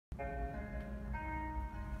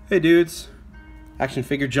Hey dudes, Action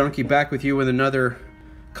Figure Junkie back with you with another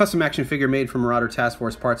custom action figure made from Marauder Task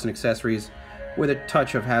Force parts and accessories with a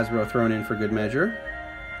touch of Hasbro thrown in for good measure.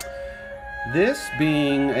 This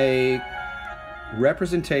being a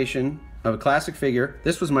representation of a classic figure.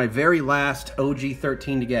 This was my very last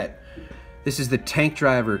OG-13 to get. This is the tank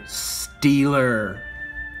driver Steeler.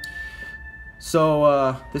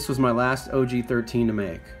 So this was my last OG-13 to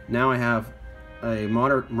make. Now I have a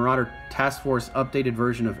Marauder Task Force updated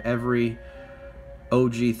version of every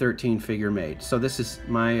OG-13 figure made. So this is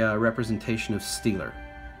my representation of Steeler.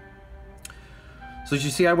 So as you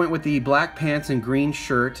see, I went with the black pants and green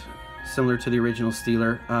shirt, similar to the original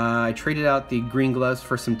Steeler. I traded out the green gloves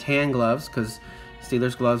for some tan gloves because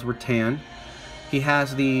Steeler's gloves were tan. He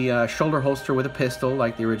has the shoulder holster with a pistol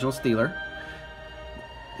like the original Steeler.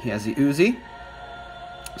 He has the Uzi,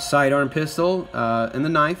 sidearm pistol, and the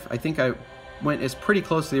knife. I think I went as pretty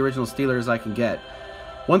close to the original Steeler as I can get.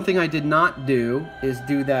 One thing I did not do is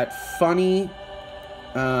do that funny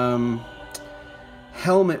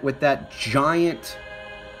helmet with that giant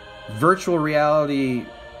virtual reality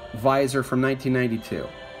visor from 1992.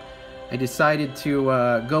 I decided to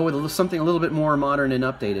go with something a little bit more modern and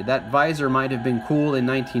updated. That visor might have been cool in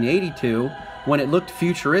 1982 when it looked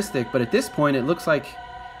futuristic, but at this point it looks like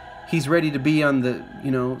he's ready to be on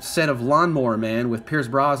the, set of Lawnmower Man with Pierce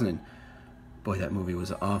Brosnan. Boy, that movie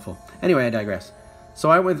was awful. Anyway, I digress.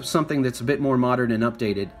 So I went with something that's a bit more modern and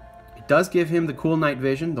updated. It does give him the cool night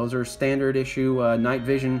vision. Those are standard issue night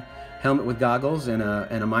vision helmet with goggles and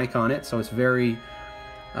a mic on it. So it's very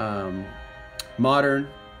modern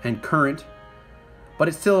and current. But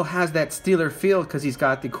it still has that Steeler feel because he's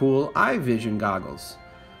got the cool eye vision goggles.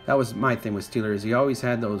 That was my thing with Steeler, is he always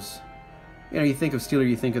had those. You think of Steeler,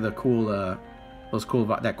 you think of the cool,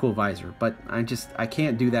 that cool visor. But I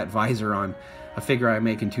can't do that visor on a figure I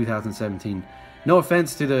make in 2017. No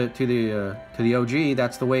offense to the OG,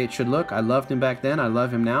 that's the way it should look. I loved him back then, I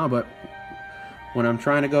love him now, but when I'm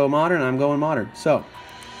trying to go modern, I'm going modern. So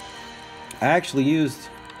I actually used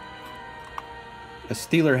a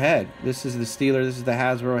Steeler head. This is the Steeler. This is the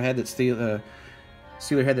Hasbro head that Steeler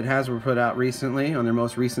head that Hasbro put out recently on their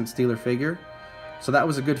most recent Steeler figure. So that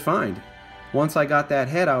was a good find. Once I got that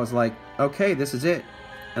head, I was like, okay, this is it.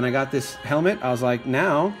 And I got this helmet. I was like,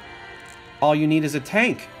 now, all you need is a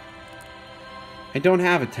tank. I don't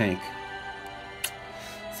have a tank.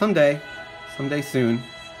 Someday soon,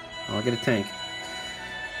 I'll get a tank.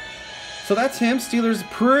 So that's him. Steeler's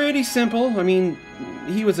pretty simple. I mean,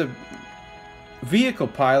 he was a vehicle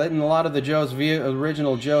pilot, and a lot of the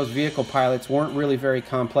original Joe's vehicle pilots weren't really very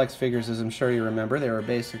complex figures, as I'm sure you remember. They were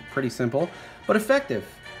basic, pretty simple, but effective.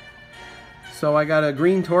 So I got a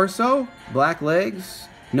green torso, black legs,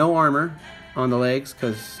 no armor on the legs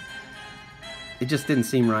because it just didn't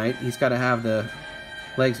seem right. He's got to have the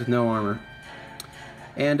legs with no armor.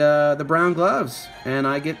 And the brown gloves, and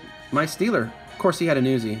I get my Steeler. Of course, he had an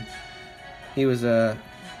Uzi. He was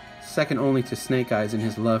second only to Snake Eyes in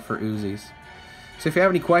his love for Uzis. So if you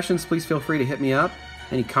have any questions, please feel free to hit me up.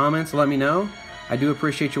 Any comments, let me know. I do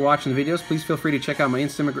appreciate you watching the videos. Please feel free to check out my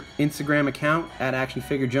Instagram account at Action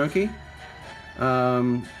Figure Junkie.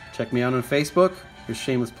 Check me out on Facebook. Here's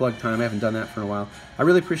shameless plug time. I haven't done that for a while. I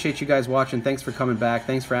really appreciate you guys watching. Thanks for coming back.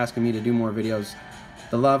 Thanks for asking me to do more videos.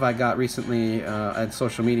 The love I got recently on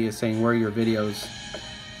social media saying, where are your videos?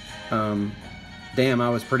 Damn, I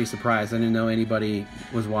was pretty surprised. I didn't know anybody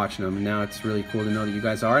was watching them. And now it's really cool to know that you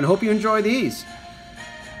guys are. And I hope you enjoy these.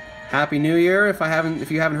 Happy New Year. If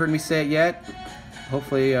you haven't heard me say it yet,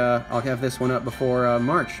 hopefully I'll have this one up before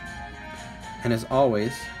March. And as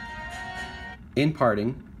always, in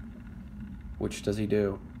parting, which does he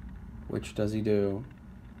do? Which does he do?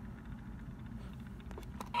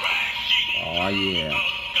 Oh yeah.